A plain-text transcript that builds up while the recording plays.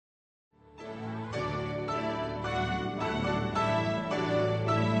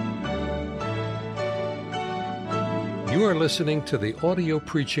You are listening to the audio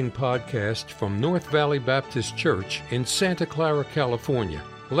preaching podcast from North Valley Baptist Church in Santa Clara, California,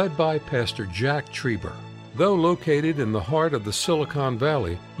 led by Pastor Jack Trieber. Though located in the heart of the Silicon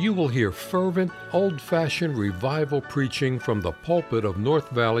Valley, you will hear fervent, old-fashioned revival preaching from the pulpit of North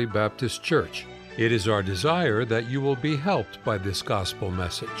Valley Baptist Church. It is our desire that you will be helped by this gospel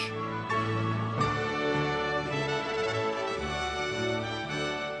message.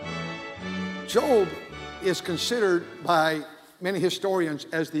 Job is considered by many historians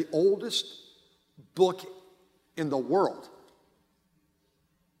as the oldest book in the world.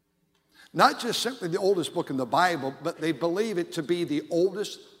 Not just simply the oldest book in the Bible, but they believe it to be the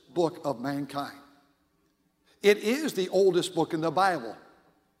oldest book of mankind. It is the oldest book in the Bible.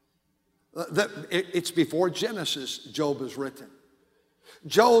 It's before Genesis, Job is written.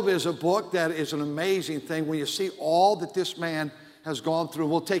 Job is a book that is an amazing thing when you see all that this man has gone through.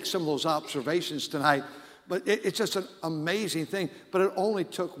 We'll take some of those observations tonight, but it's just an amazing thing. But it only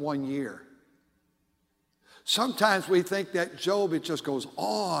took 1 year. Sometimes we think that Job, it just goes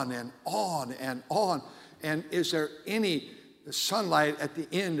on and on and on. And is there any sunlight at the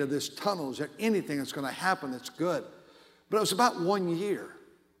end of this tunnel? Is there anything that's going to happen that's good? But it was about 1 year.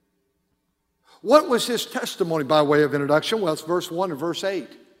 What was his testimony by way of introduction? Well, it's verse 1 and verse 8.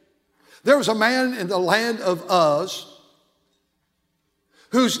 There was a man in the land of Uz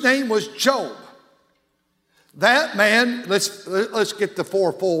whose name was Job. That man, let's get the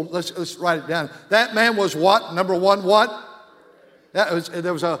fourfold, let's write it down. That man was what? Number one, what?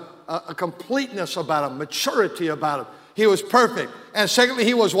 There was a completeness about him, maturity about him. He was perfect. And secondly,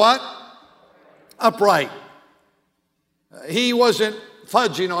 he was what? Upright. He wasn't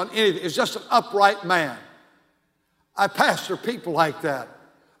fudging on anything. He was just an upright man. I pastor people like that.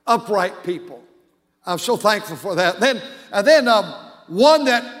 Upright people. I'm so thankful for that. Then one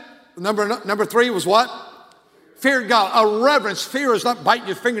that, number 3 was what? Fear God, a reverence. Fear is not biting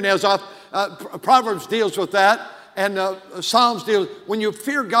your fingernails off. Proverbs deals with that, and Psalms deal. When you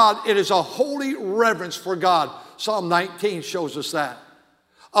fear God, it is a holy reverence for God. Psalm 19 shows us that.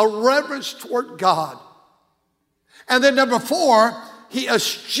 A reverence toward God. And then number 4, he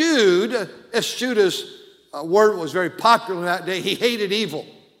eschewed. Eschewed is a word that was very popular in that day. He hated evil.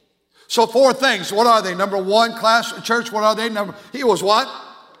 So 4 things. What are they? Number 1, class, church, what are they? He was what?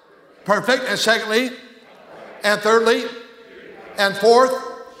 Perfect. And secondly, and thirdly, and fourth.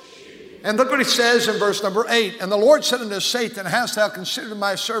 And look what he says in verse number 8. And the Lord said unto Satan, hast thou considered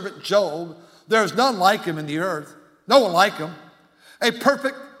my servant Job? There is none like him in the earth. No one like him. A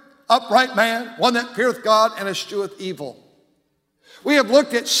perfect, upright man, one that feareth God and escheweth evil. We have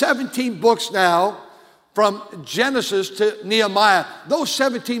looked at 17 books now from Genesis to Nehemiah. Those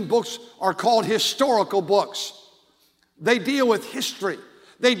 17 books are called historical books. They deal with history.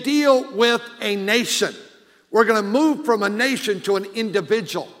 They deal with a nation. We're going to move from a nation to an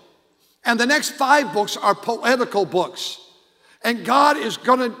individual. And the next 5 books are poetical books. And God is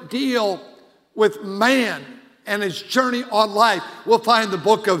going to deal with man and his journey on life. We'll find the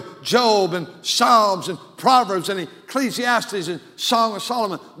book of Job and Psalms and Proverbs and Ecclesiastes and Song of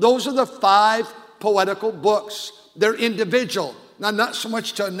Solomon. Those are the 5 poetical books. They're individual, not so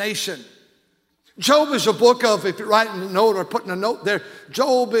much to a nation. Job is a book of, if you're writing a note or putting a note there,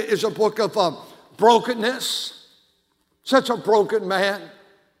 Job is a book of brokenness. Such a broken man.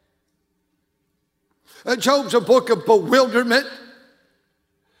 Job's a book of bewilderment,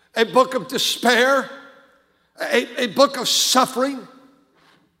 a book of despair, a book of suffering.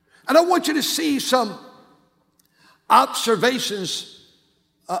 And I want you to see some observations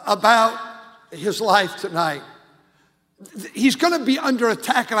about his life tonight. He's going to be under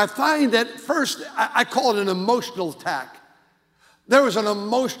attack, and I find that first, I call it an emotional attack. There was an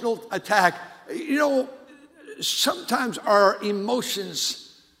emotional attack. You know, sometimes our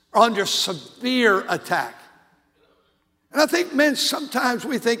emotions are under severe attack. And I think men, sometimes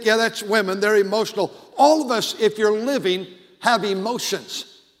we think, yeah, that's women, they're emotional. All of us, if you're living, have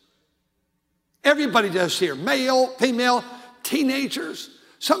emotions. Everybody does here, male, female, teenagers.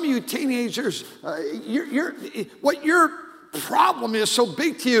 Some of you teenagers, what your problem is so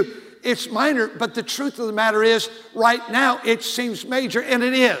big to you, it's minor, but the truth of the matter is, right now, it seems major, and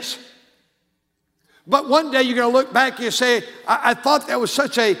it is. But one day you're going to look back and you say, I thought that was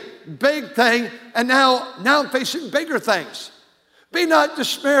such a big thing, and now I'm facing bigger things. Be not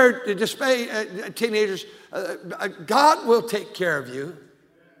dismayed, teenagers. God will take care of you.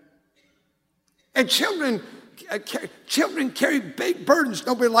 And children carry big burdens.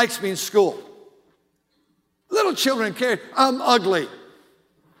 Nobody likes me in school. Little children carry, I'm ugly.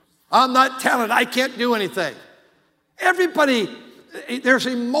 I'm not talented. I can't do anything. Everybody, there's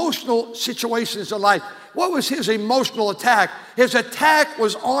emotional situations in life. What was his emotional attack? His attack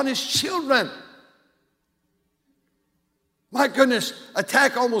was on his children. My goodness,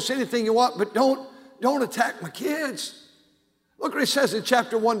 attack almost anything you want, but don't attack my kids. Look what he says in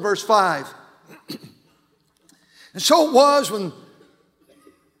chapter 1, verse 5. And so it was when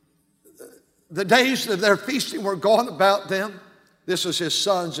the days of their feasting were gone about them. This is his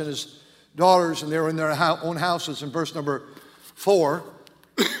sons and his daughters, and they were in their own houses in verse number 4,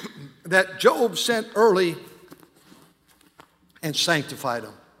 that Job sent early and sanctified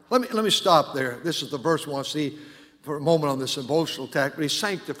them. Let me stop there. This is the verse we want to see for a moment on this emotional attack, but he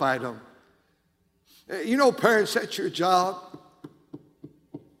sanctified them. You know, parents, that's your job.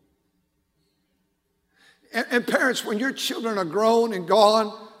 And parents, when your children are grown and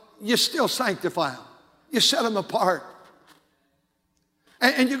gone, you still sanctify them. You set them apart.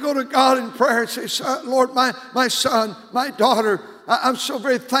 And you go to God in prayer and say, Lord, my son, my daughter, I'm so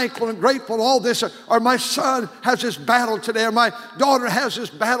very thankful and grateful and all this. Or my son has this battle today, or my daughter has this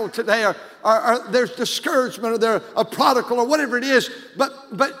battle today, or there's discouragement, or they're a prodigal, or whatever it is. But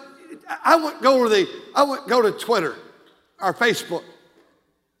I wouldn't go to Twitter or Facebook.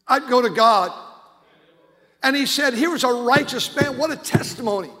 I'd go to God. And he said, here's a righteous man. What a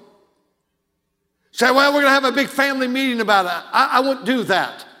testimony. Say, well, we're going to have a big family meeting about it. I wouldn't do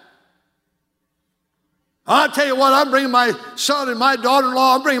that. I'll tell you what, I'm bringing my son and my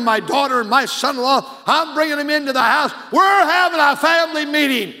daughter-in-law. I'm bringing my daughter and my son-in-law. I'm bringing them into the house. We're having a family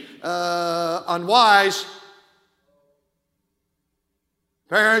meeting. Unwise.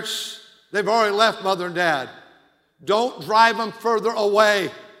 Parents, they've already left mother and dad. Don't drive them further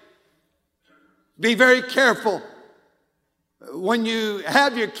away. Be very careful. When you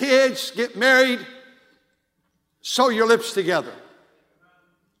have your kids get married, sew your lips together.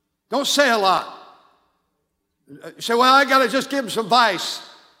 Don't say a lot. You say, well, I got to just give them some advice.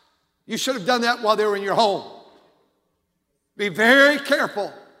 You should have done that while they were in your home. Be very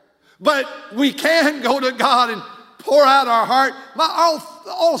careful. But we can go to God and pour out our heart.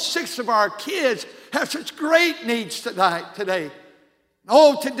 All 6 of our kids have such great needs today.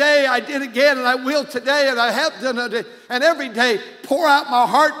 Oh, today I did again, and I will today, and I have done it. And every day, pour out my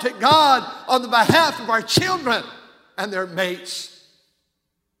heart to God on the behalf of our children and their mates.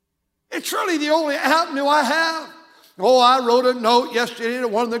 It's really the only avenue I have. Oh, I wrote a note yesterday to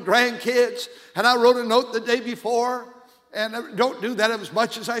one of the grandkids, and I wrote a note the day before, and I don't do that as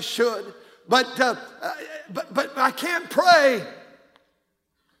much as I should. But I can't pray.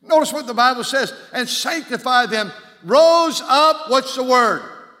 Notice what the Bible says, and sanctify them. Rose up, what's the word?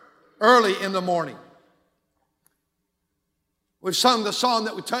 Early in the morning. We've sung the song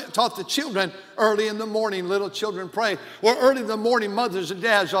that we taught the children, early in the morning, little children pray. Well, early in the morning, mothers and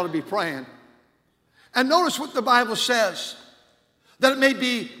dads ought to be praying. And notice what the Bible says, that it may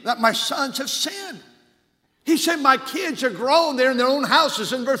be that my sons have sinned. He said, my kids are grown, they're in their own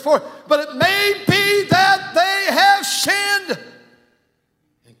houses in verse 4, but it may be that they have sinned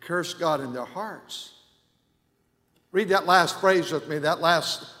and cursed God in their hearts. Read that last phrase with me, that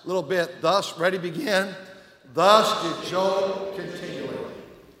last little bit. Thus, ready, begin. Thus did Job continually.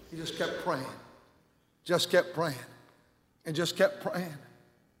 He just kept praying. Just kept praying. And just kept praying.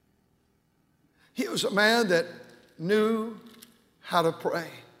 He was a man that knew how to pray.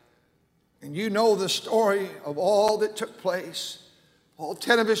 And you know the story of all that took place. All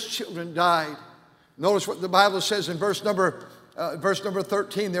 10 of his children died. Notice what the Bible says in verse number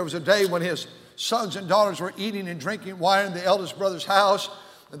 13. There was a day when his sons and daughters were eating and drinking wine in the eldest brother's house.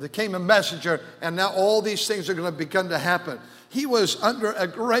 And there came a messenger, and now all these things are going to begin to happen. He was under a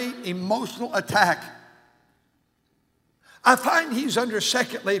great emotional attack. I find he's under,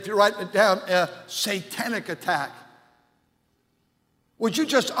 secondly, if you're writing it down, a satanic attack. Would you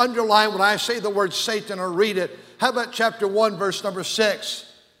just underline when I say the word Satan or read it? How about chapter 1, verse number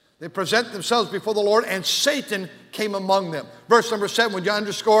 6? They present themselves before the Lord, and Satan came among them. Verse number 7, would you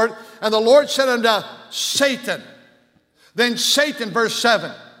underscore it? And the Lord said unto Satan. Then Satan, verse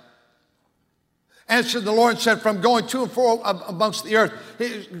 7, answered the Lord and said, from going to and fro amongst the earth.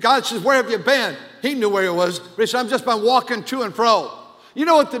 God says, where have you been? He knew where he was. But he said, I've just been walking to and fro. You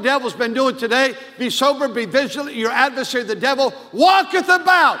know what the devil's been doing today? Be sober, be vigilant. Your adversary, the devil, walketh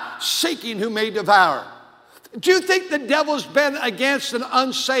about, seeking whom may devour. Do you think the devil's been against an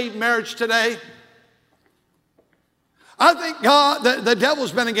unsaved marriage today? I think God, the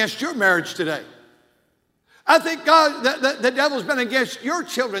devil's been against your marriage today. I think God, the devil's been against your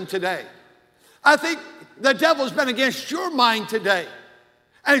children today. I think the devil's been against your mind today.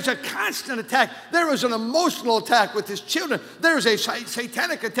 And it's a constant attack. There is an emotional attack with his children. There's a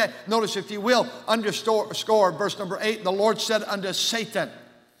satanic attack. Notice, if you will, underscore verse number 8. The Lord said unto Satan,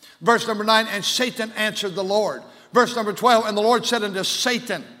 Verse number 9, and Satan answered the Lord. Verse number 12, and the Lord said unto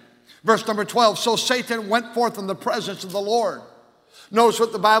Satan. Verse number 12, so Satan went forth in the presence of the Lord. Notice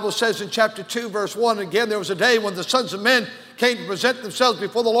what the Bible says in chapter 2, verse 1. Again, there was a day when the sons of men came to present themselves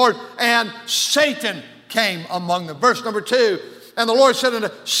before the Lord, and Satan came among them. Verse number 2, and the Lord said unto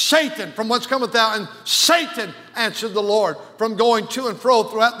Satan, from whence comest thou? And Satan answered the Lord, from going to and fro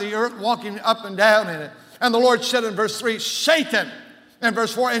throughout the earth, walking up and down in it. And the Lord said in verse 3, Satan. And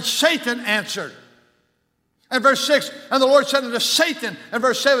verse 4, and Satan answered. And verse 6, and the Lord said unto Satan. And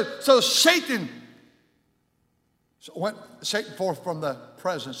verse 7, so Satan went Satan forth from the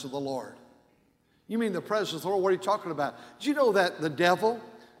presence of the Lord. You mean the presence of the Lord? What are you talking about? Did you know that the devil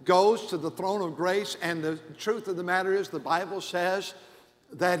goes to the throne of grace, and the truth of the matter is the Bible says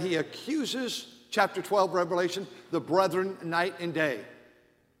that he accuses, chapter 12, Revelation, the brethren night and day.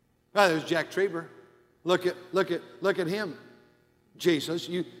 Now, there's Jack Trieber. Look at him. Jesus,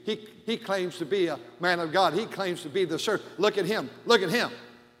 he claims to be a man of God. He claims to be the servant. Look at him. Look at him.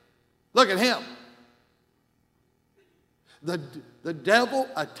 Look at him. The devil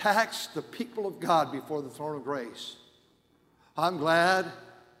attacks the people of God before the throne of grace. I'm glad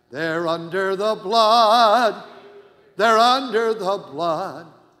they're under the blood. They're under the blood.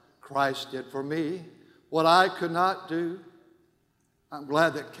 Christ did for me what I could not do. I'm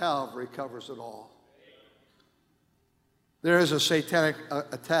glad that Calvary covers it all. There is a satanic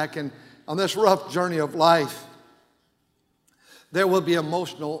attack, and on this rough journey of life, there will be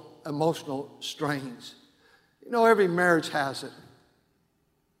emotional strains. You know, every marriage has it.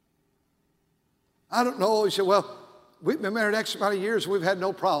 I don't know. You say, well, we've been married X amount of years, and we've had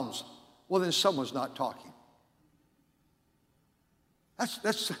no problems. Well, then someone's not talking.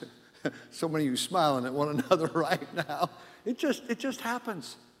 That's so many of you smiling at one another right now. It just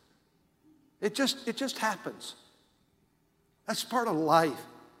happens. It just happens. That's part of life.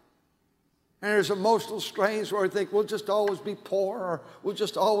 And there's emotional strains where I think we'll just always be poor, or we'll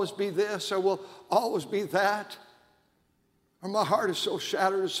just always be this, or we'll always be that. Or my heart is so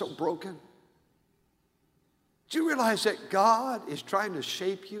shattered, it's so broken. Do you realize that God is trying to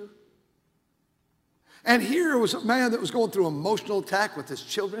shape you? And here was a man that was going through emotional attack with his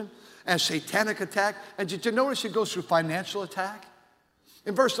children and satanic attack. And did you notice he goes through financial attack?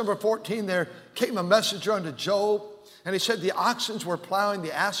 In verse number 14, there came a messenger unto Job, and he said, the oxen were plowing,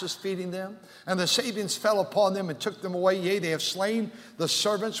 the asses feeding them, and the Sabeans fell upon them and took them away. Yea, they have slain the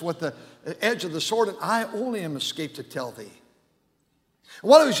servants with the edge of the sword, and I only am escaped to tell thee. And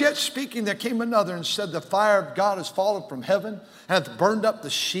while he was yet speaking, there came another and said, the fire of God has fallen from heaven, and hath burned up the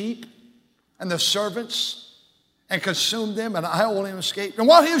sheep and the servants, and consumed them, and I only am escaped. And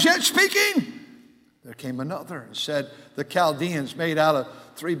while he was yet speaking, there came another and said, the Chaldeans made out of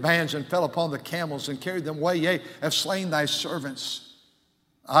 3 bands and fell upon the camels and carried them away. Yea, have slain thy servants.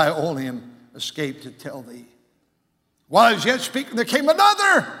 I only am escaped to tell thee. While I was yet speaking, there came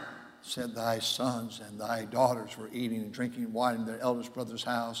another. Said, thy sons and thy daughters were eating and drinking wine in their eldest brother's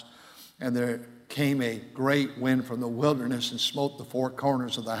house. And there came a great wind from the wilderness and smote the 4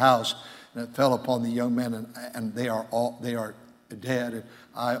 corners of the house. And it fell upon the young men, and they are dead. And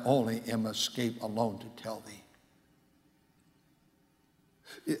I only am escaped alone to tell thee.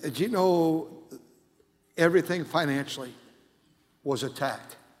 Do you know everything financially was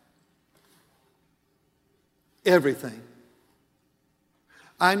attacked? Everything.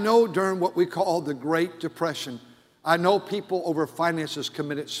 I know during what we call the Great Depression, I know people over finances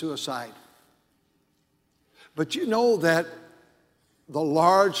committed suicide. But you know that the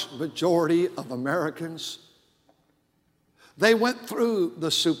large majority of Americans, they went through the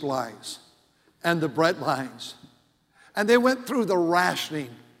soup lines and the bread lines. And they went through the rationing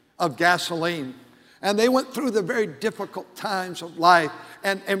of gasoline. And they went through the very difficult times of life.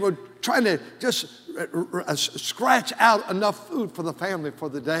 And were trying to just scratch out enough food for the family for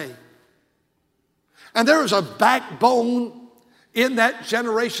the day. And there was a backbone in that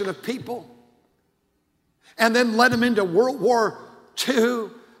generation of people. And then led them into World War II.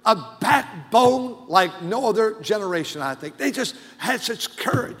 A backbone like no other generation, I think. They just had such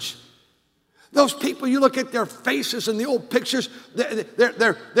courage. Those people, you look at their faces in the old pictures,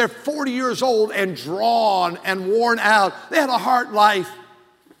 they're 40 years old and drawn and worn out. They had a hard life.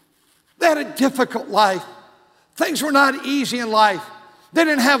 They had a difficult life. Things were not easy in life. They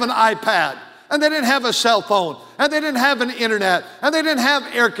didn't have an iPad, and they didn't have a cell phone, and they didn't have an internet, and they didn't have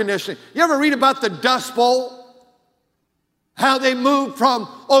air conditioning. You ever read about the Dust Bowl? How they moved from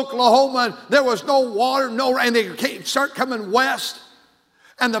Oklahoma, and there was no water, no rain, and they start coming west.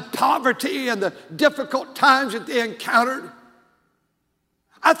 And the poverty and the difficult times that they encountered.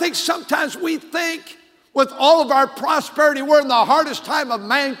 I think sometimes we think With all of our prosperity, we're in the hardest time of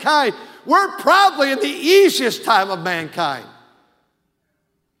mankind. We're probably in the easiest time of mankind.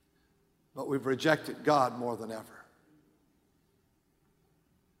 But we've rejected God more than ever.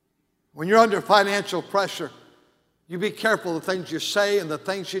 When you're under financial pressure, you be careful of the things you say and the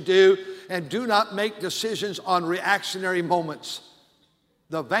things you do, and do not make decisions on reactionary moments.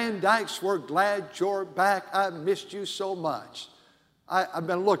 The Van Dykes, we're glad you're back. I missed you so much. I've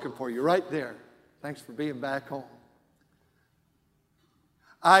been looking for you right there. Thanks for being back home.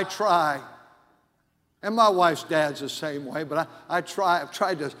 I try, and my wife's dad's the same way, but I've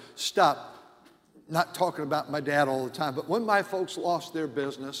tried to stop not talking about my dad all the time. But when my folks lost their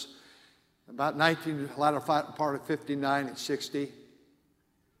business, about latter part of 59 and 60,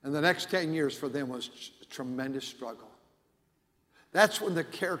 and the next 10 years for them was a tremendous struggle. That's when the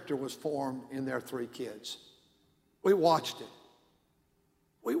character was formed in their 3 kids. We watched it.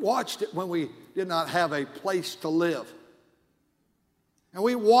 We watched it when we did not have a place to live. And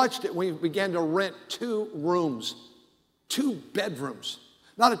we watched it when we began to rent 2 rooms, 2 bedrooms.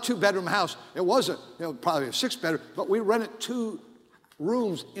 Not a 2-bedroom house. It wasn't, probably a 6-bedroom, but we rented 2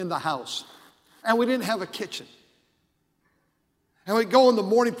 rooms in the house. And we didn't have a kitchen. And we'd go in the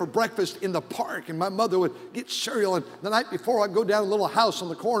morning for breakfast in the park, and my mother would get cereal, and the night before I'd go down a little house on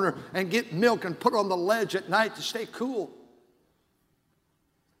the corner and get milk and put it on the ledge at night to stay cool.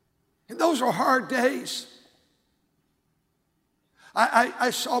 And those were hard days. I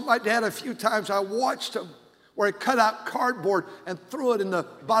saw my dad a few times. I watched him where he cut out cardboard and threw it in the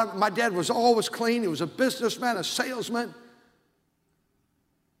bottom. My dad was always clean. He was a businessman, a salesman.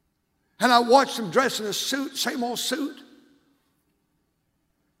 And I watched him dress in a suit, same old suit.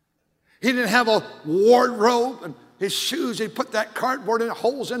 He didn't have a wardrobe, and his shoes, he put that cardboard in,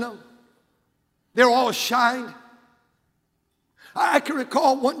 holes in them. They were all shined. I can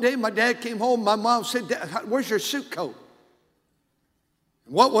recall one day my dad came home, my mom said, "Dad, where's your suit coat?"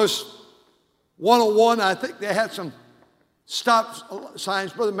 What was 101, I think they had some stop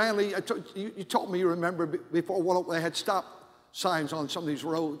signs. Brother Manley, you told me you remember before 101 they had stop signs on some of these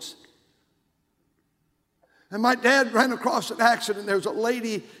roads. And my dad ran across an accident. There was a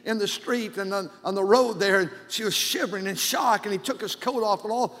lady in the street and on the road there, and she was shivering in shock, and he took his coat off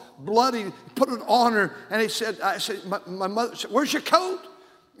and all bloody, put it on her, and he said, my mother said, "Where's your coat?"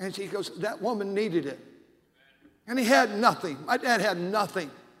 And he goes, "That woman needed it." And he had nothing. My dad had nothing.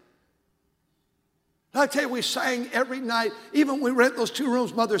 I tell you, we sang every night. Even when we rent those 2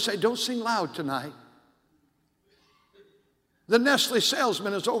 rooms, Mother said, "Don't sing loud tonight." The Nestle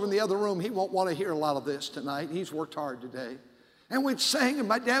salesman is over in the other room. He won't want to hear a lot of this tonight. He's worked hard today. And we'd sing, and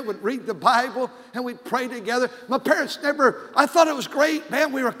my dad would read the Bible, and we'd pray together. My parents I thought it was great.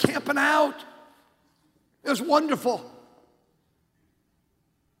 Man, we were camping out. It was wonderful.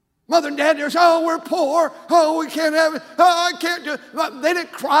 Mother and Dad, "Oh, we're poor. Oh, we can't have it. Oh, I can't do it." But they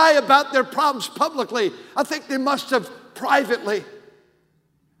didn't cry about their problems publicly. I think they must have privately.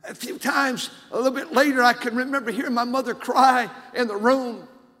 A few times, a little bit later, I can remember hearing my mother cry in the room.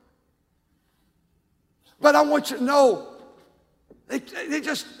 But I want you to know,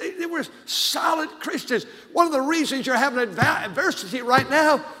 they were solid Christians. One of the reasons you're having adversity right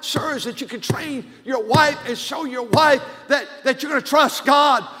now, sir, is that you can train your wife and show your wife that you're going to trust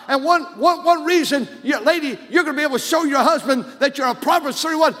God. And one reason, lady, you're going to be able to show your husband that you're a Proverbs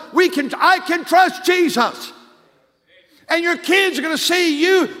 31. I can trust Jesus. And your kids are going to see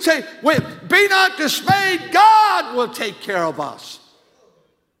you say, "Wait, be not dismayed. God will take care of us."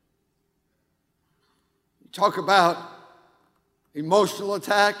 You talk about emotional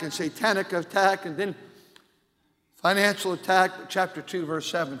attack and satanic attack, and then financial attack, chapter 2,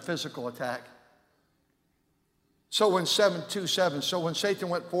 verse 7, physical attack. So when Satan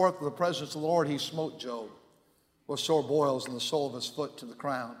went forth in the presence of the Lord, he smote Job with sore boils in the sole of his foot to the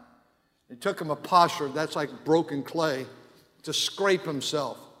crown. He took him a potsherd, that's like broken clay, to scrape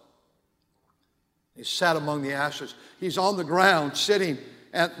himself. He sat among the ashes. He's on the ground sitting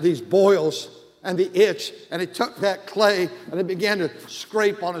at these boils and the itch, and he took that clay and he began to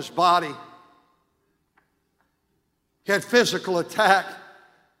scrape on his body. He had physical attack.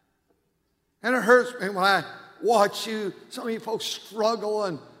 And it hurts me when I watch some of you folks struggle,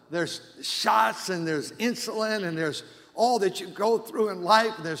 and there's shots and there's insulin and there's all that you go through in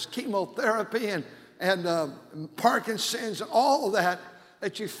life. There's chemotherapy and Parkinson's and all of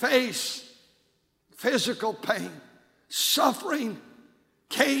that you face. Physical pain, suffering,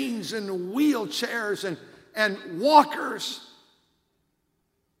 canes and wheelchairs and walkers.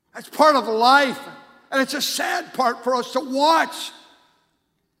 That's part of life, and it's a sad part for us to watch.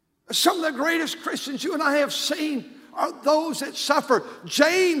 Some of the greatest Christians you and I have seen are those that suffer.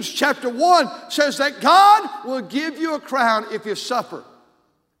 James chapter 1 says that God will give you a crown if you suffer,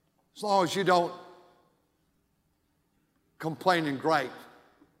 as long as you don't complain and gripe.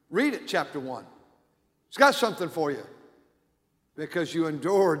 Read it, chapter 1. It's got something for you because you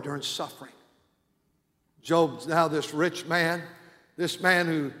endured during suffering. Job's now this rich man, this man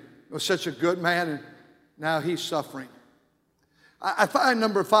who was such a good man, and now he's suffering. I find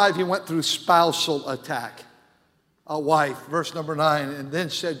number 5, he went through spousal attack. A wife, verse number 9, and then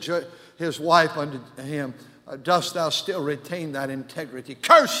said his wife unto him, dost thou still retain that integrity?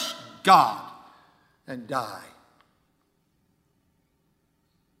 Curse God and die.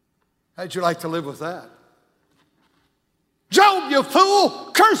 How'd you like to live with that? Job, you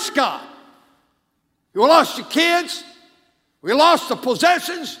fool, curse God. You lost your kids. You lost the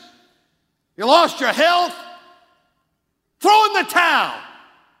possessions. You lost your health. Throw in the towel.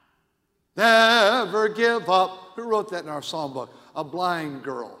 Never give up. Who wrote that in our psalm book? A blind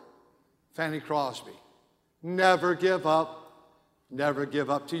girl, Fanny Crosby. Never give up. Never give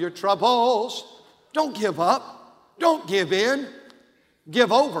up to your troubles. Don't give up. Don't give in.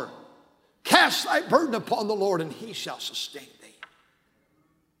 Give over. Cast thy burden upon the Lord, and he shall sustain thee.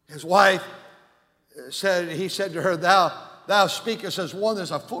 His wife he said to her, thou speakest as one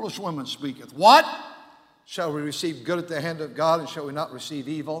as a foolish woman speaketh. What? Shall we receive good at the hand of God, and shall we not receive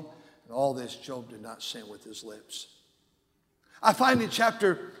evil? And all this Job did not sin with his lips. I find in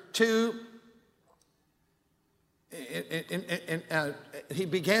chapter 2, he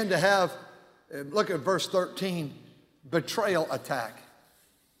began to have, look at verse 13, betrayal attack.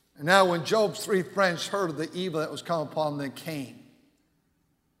 And now when Job's 3 friends heard of the evil that was come upon them, they came.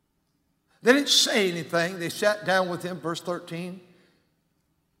 They didn't say anything. They sat down with him, verse 13,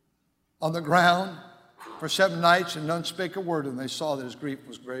 on the ground for 7 nights, and none spake a word, and they saw that his grief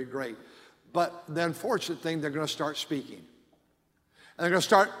was very great. But the unfortunate thing, they're going to start speaking. And they're going to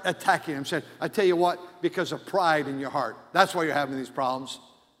start attacking him, saying, I tell you what, because of pride in your heart. That's why you're having these problems.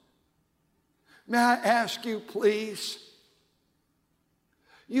 May I ask you, please?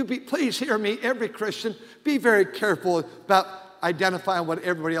 Please hear me, every Christian, be very careful about identifying what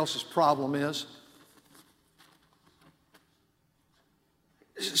everybody else's problem is.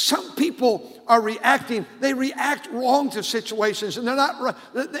 Some people are reacting, they react wrong to situations, and they're not,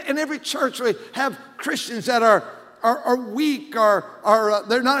 in every church we have Christians that are weak, or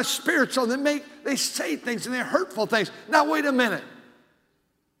they're not as spiritual, they say things and they're hurtful things. Now wait a minute.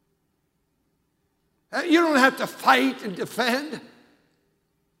 You don't have to fight and defend.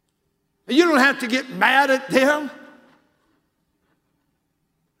 You don't have to get mad at them.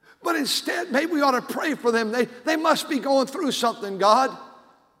 But instead, maybe we ought to pray for them. They must be going through something, God.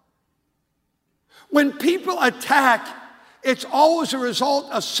 When people attack, it's always a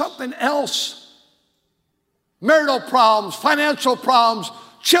result of something else. Marital problems, financial problems,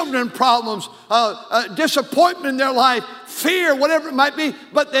 children problems, disappointment in their life, fear, whatever it might be.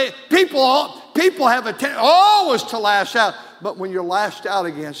 But people have a tendency always to lash out. But when you're lashed out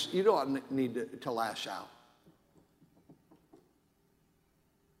against, you don't need to lash out.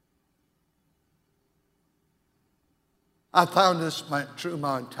 I found this through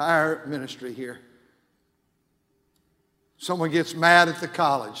my entire ministry here. Someone gets mad at the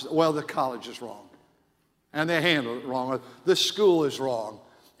college. Well, the college is wrong. And they handle it wrong. Or the school is wrong.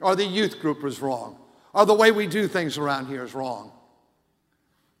 Or the youth group is wrong. Or the way we do things around here is wrong.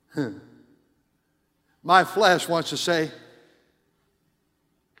 My flesh wants to say,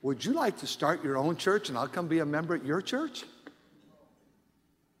 would you like to start your own church and I'll come be a member at your church?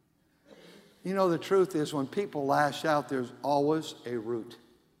 You know, the truth is when people lash out, there's always a root.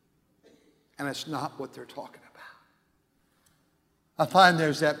 And it's not what they're talking about. I find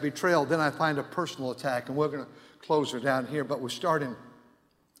there's that betrayal. Then I find a personal attack. And we're going to close her down here. But we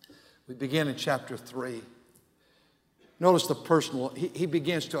begin in chapter 3. Notice the personal. He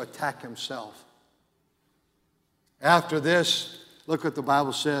begins to attack himself. After this, look what the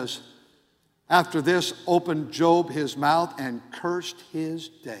Bible says. After this, opened Job his mouth and cursed his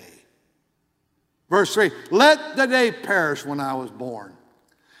day. Verse 3, let the day perish when I was born.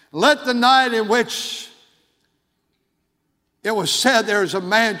 Let the night in which it was said there is a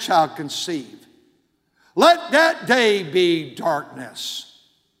man-child conceived. Let that day be darkness.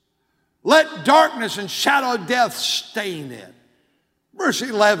 Let darkness and shadow of death stain it. Verse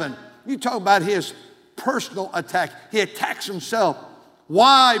 11, you talk about his personal attack. He attacks himself.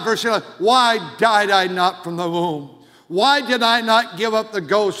 Why, verse 11, why died I not from the womb? Why did I not give up the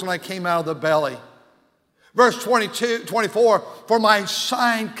ghost when I came out of the belly? Verse 24, for my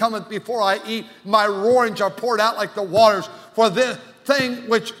sign cometh before I eat, my roarings are poured out like the waters, for the thing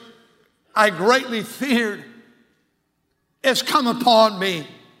which I greatly feared. has come upon me.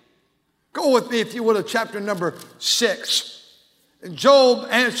 Go with me, if you will, to chapter number 6. And Job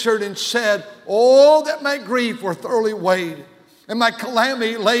answered and said, "Oh, that my grief were thoroughly weighed, and my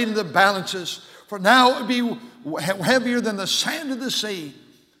calamity laid in the balances. For now it would be heavier than the sand of the sea.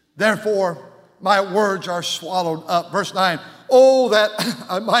 Therefore my words are swallowed up." Verse 9, "Oh, that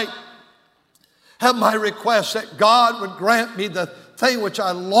I might have my request, that God would grant me the thing which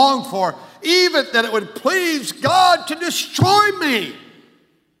I long for, even that it would please God to destroy me,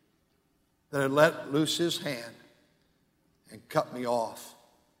 that it let loose his hand and cut me off."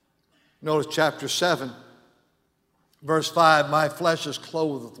 Notice chapter 7, verse 5, "My flesh is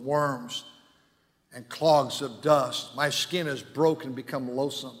clothed with worms and clogs of dust. My skin is broken, become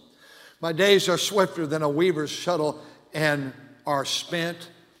loathsome. My days are swifter than a weaver's shuttle and are spent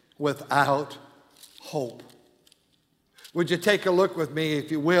without hope." Would you take a look with me,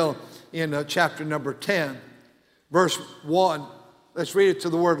 if you will, in chapter number 10, verse 1. Let's read it to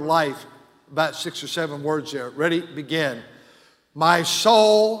the word life, about 6 or 7 words there. Ready? Begin. "My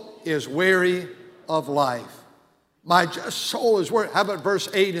soul is weary of life." My soul is weary. How about verse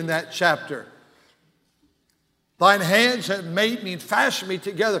 8 in that chapter? "Thine hands have made me and fashioned me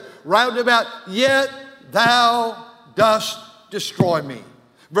together round about, yet thou dost destroy me."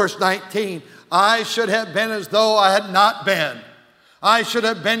 Verse 19, "I should have been as though I had not been. I should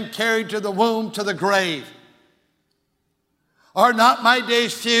have been carried to the womb, to the grave. Are not my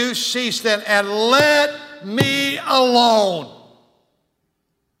days few? Cease then, and let me alone."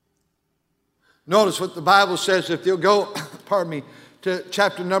 Notice what the Bible says. If you'll go, pardon me, to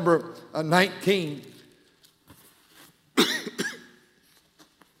chapter number 19.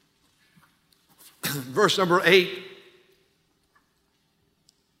 Verse number 8.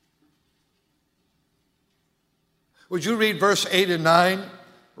 Would you read verse 8 and 9?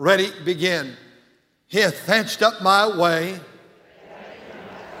 Ready, begin. "He hath fenced up my way."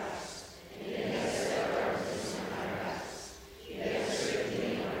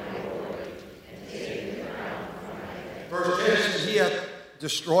 Verse 10 says, "He hath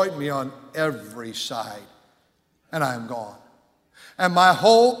destroyed me on every side, and I am gone. And my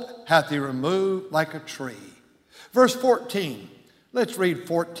hope hath he removed like a tree." Verse 14. Let's read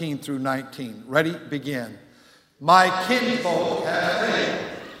 14 through 19. Ready, begin. "My kinfolk have failed.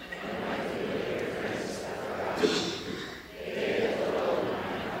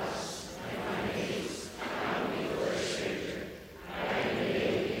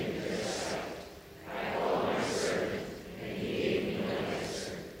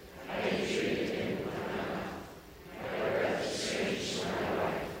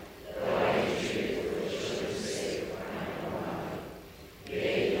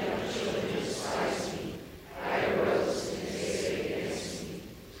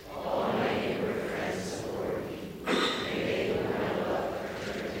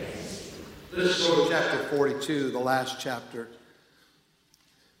 Let's go to chapter 42, the last chapter.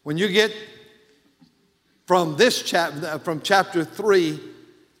 When you get from this chapter, from chapter 3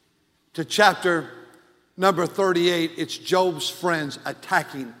 to chapter number 38, it's Job's friends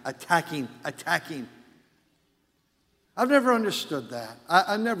attacking. I've never understood that.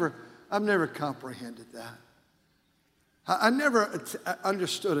 I've never comprehended that. I never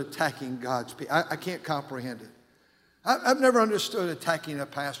understood attacking God's people. I can't comprehend it. I've never understood attacking a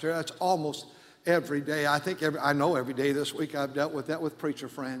pastor. That's almost every day. I know every day this week I've dealt with that with preacher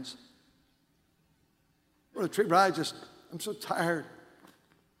friends. Brother Trieber, I'm so tired.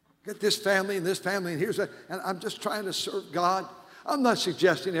 Get this family and here's that, and I'm just trying to serve God. I'm not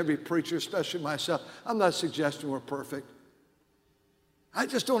suggesting every preacher, especially myself, I'm not suggesting we're perfect. I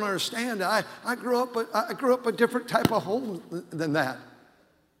just don't understand. I grew up a different type of home than that.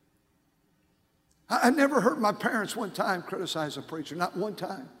 I never heard my parents one time criticize a preacher, not one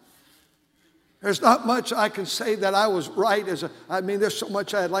time. There's not much I can say that I was right there's so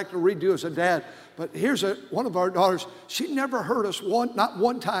much I'd like to redo as a dad. But here's one of our daughters, she never heard us not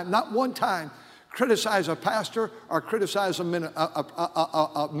one time, criticize a pastor or criticize a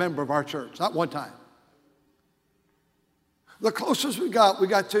member of our church, not one time. The closest we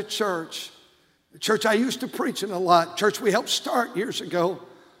got to church, the church I used to preach in a lot, church we helped start years ago.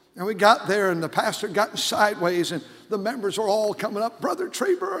 And we got there, and the pastor had gotten sideways, and the members were all coming up, "Brother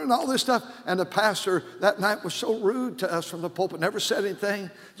Trieber," and all this stuff. And the pastor that night was so rude to us from the pulpit, never said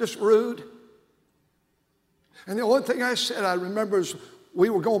anything, just rude. And the only thing I said, I remember, is we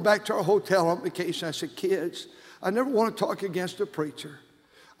were going back to our hotel on vacation. I said, "Kids, I never want to talk against a preacher.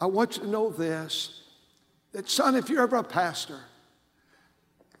 I want you to know this, that son, if you're ever a pastor,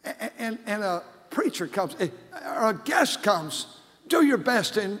 and a preacher comes, or a guest comes, do your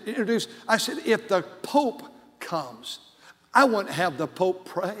best to introduce." I said, "If the Pope comes, I wouldn't have the Pope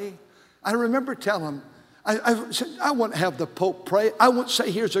pray. I remember telling him, I said, I wouldn't have the Pope pray. I wouldn't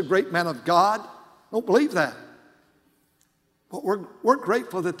say, here's a great man of God. Don't believe that. But we're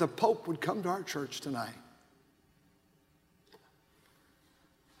grateful that the Pope would come to our church tonight.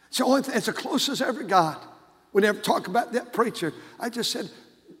 So it's the closest I ever got. We never talk about that preacher. I just said,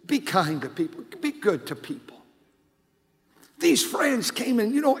 be kind to people. Be good to people. These friends came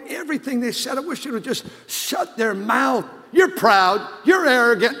in, everything they said, I wish they would just shut their mouth. You're proud. You're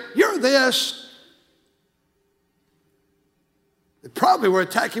arrogant. You're this. They probably were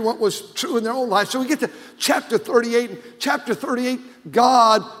attacking what was true in their own life. So we get to chapter 38. And chapter 38,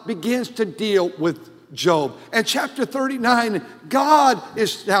 God begins to deal with Job. And chapter 39, God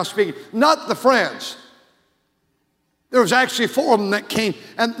is now speaking, not the friends. There was actually 4 of them that came,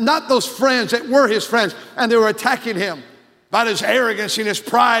 and not those friends that were his friends, and they were attacking him about his arrogance and his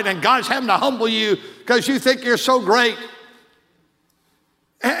pride, and God's having to humble you because you think you're so great.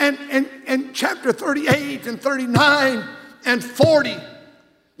 And chapter 38 and 39 and 40,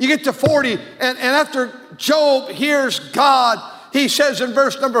 you get to 40, and after Job hears God, he says in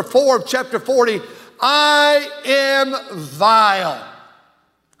verse number 4 of chapter 40, I am vile.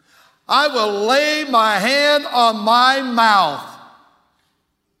 I will lay my hand on my mouth.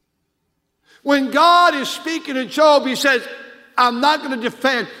 When God is speaking to Job, he says, I'm not going to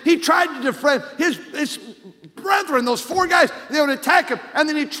defend. He tried to defend his brethren, those 4 guys. They would attack him, and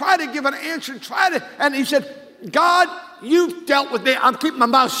then he tried to give an answer, and he said, God, you've dealt with me. I'm keeping my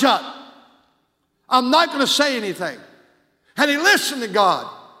mouth shut. I'm not going to say anything. And he listened to God.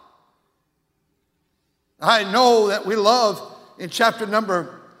 I know that we love in chapter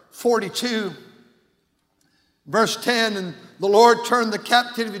number 42, verse 10, and the Lord turned the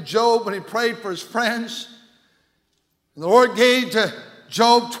captivity of Job when he prayed for his friends. And the Lord gave to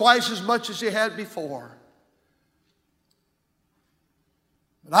Job twice as much as he had before.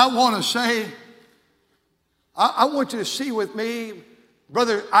 But I want to say, I want you to see with me,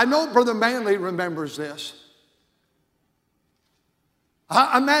 brother, I know Brother Manley remembers this.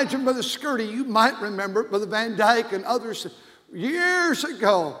 I imagine, Brother Skirty, you might remember, Brother Van Dyke and others, years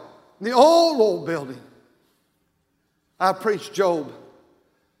ago, in the old building, I preached Job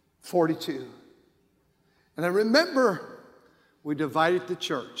 42. And I remember we divided the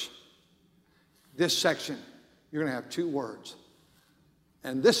church. This section, you're going to have 2 words.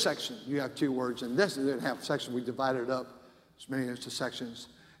 And this section, you have 2 words. And this is half section, we divided it up as many as the sections.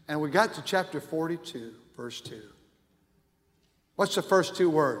 And we got to chapter 42, verse 2. What's the first 2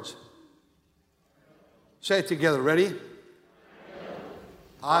 words? Say it together. Ready?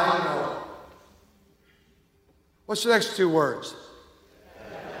 I know. What's the next 2 words?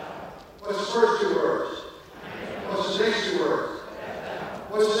 What's the first 2 words? What's the next 2 words?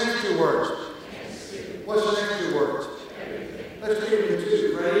 What's the next 2 words? What's the next 2 words? Let's read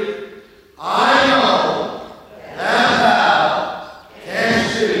it. Ready? I know that thou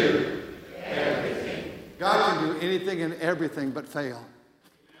canst do everything. God can do anything and everything but fail.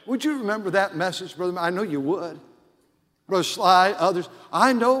 Would you remember that message, brother? I know you would. Brother Sly, others.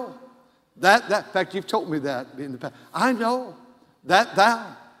 I know that. In fact, you've told me that in the past. I know that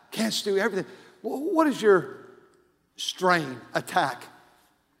thou canst do everything. What is your strain, attack?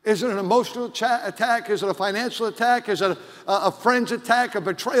 Is it an emotional attack? Is it a financial attack? Is it a friend's attack, a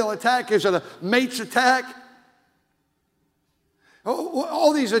betrayal attack? Is it a mate's attack?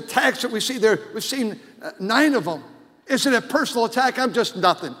 All these attacks that we see there, we've seen 9 of them. Is it a personal attack? I'm just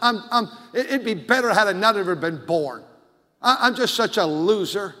nothing. It'd be better had I not ever been born. I'm just such a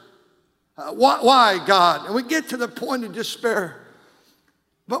loser. Why, God? And we get to the point of despair.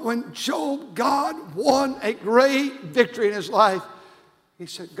 But when Job, God won a great victory in his life, he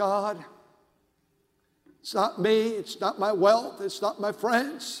said, God, it's not me, it's not my wealth, it's not my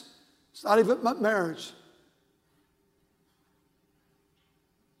friends, it's not even my marriage.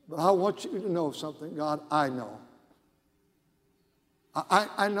 But I want you to know something, God. I know.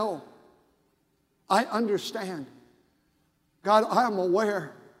 I know. I understand. God, I am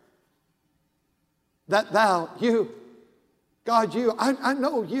aware that thou, you, God, you, I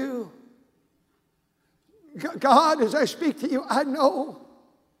know you. God, as I speak to you, I know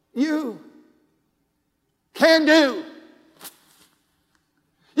you can do.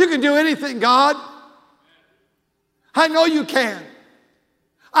 You can do anything, God. I know you can.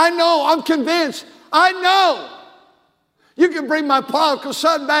 I know, I'm convinced. I know you can bring my prodigal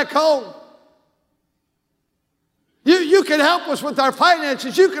son back home. You can help us with our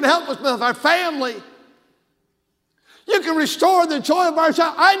finances. You can help us with our family. You can restore the joy of our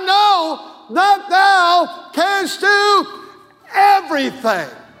child. I know that thou canst do everything.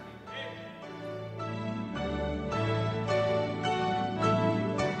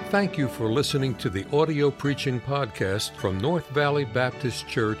 Thank you for listening to the audio preaching podcast from North Valley Baptist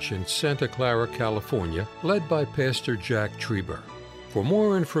Church in Santa Clara, California, led by Pastor Jack Trieber. For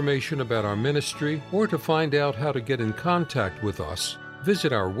more information about our ministry or to find out how to get in contact with us,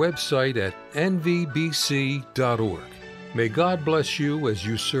 visit our website at nvbc.org. May God bless you as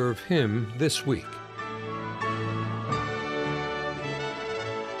you serve Him this week.